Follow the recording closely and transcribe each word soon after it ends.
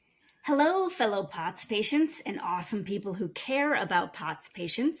Hello, fellow POTS patients and awesome people who care about POTS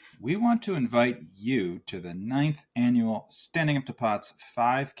patients. We want to invite you to the 9th annual Standing Up to POTS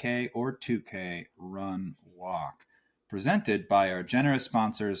 5K or 2K Run Walk, presented by our generous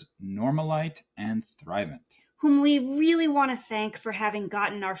sponsors Normalite and Thrivent, whom we really want to thank for having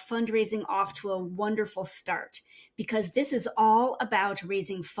gotten our fundraising off to a wonderful start, because this is all about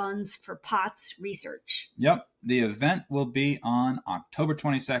raising funds for POTS research. Yep, the event will be on October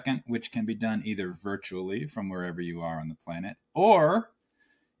 22nd, which can be done either virtually from wherever you are on the planet, or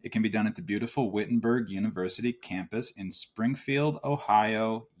it can be done at the beautiful Wittenberg University campus in Springfield,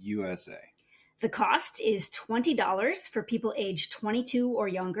 Ohio, USA. The cost is $20 for people aged 22 or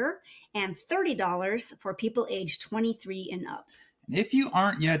younger and $30 for people aged 23 and up. If you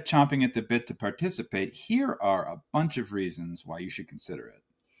aren't yet chomping at the bit to participate, here are a bunch of reasons why you should consider it.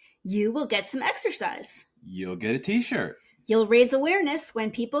 You will get some exercise. You'll get a t-shirt. You'll raise awareness when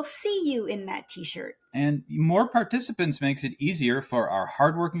people see you in that t-shirt. And more participants makes it easier for our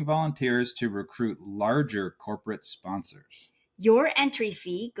hardworking volunteers to recruit larger corporate sponsors. Your entry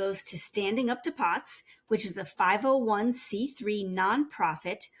fee goes to Standing Up to POTS, which is a 501c3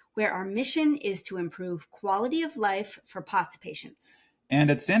 nonprofit where our mission is to improve quality of life for POTS patients. And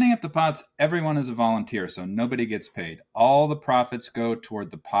at Standing Up to POTS, everyone is a volunteer, so nobody gets paid. All the profits go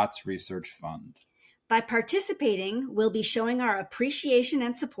toward the POTS Research Fund. By participating, we'll be showing our appreciation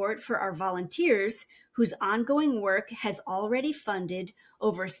and support for our volunteers whose ongoing work has already funded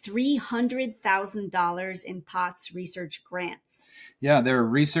over $300,000 in POTS research grants. Yeah, there are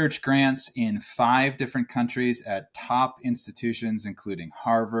research grants in 5 different countries at top institutions, including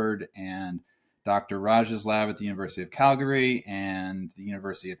Harvard and Dr. Raj's lab at the University of Calgary and the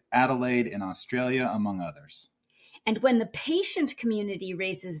University of Adelaide in Australia, among others. And when the patient community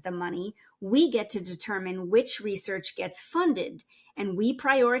raises the money, we get to determine which research gets funded, and we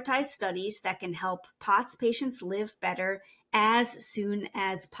prioritize studies that can help POTS patients live better as soon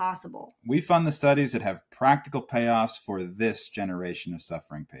as possible. We fund the studies that have practical payoffs for this generation of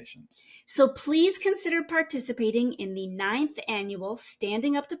suffering patients. So please consider participating in the 9th annual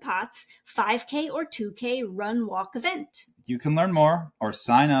Standing Up to POTS 5K or 2K Run Walk event. You can learn more or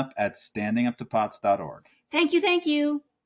sign up at standinguptopots.org. Thank you.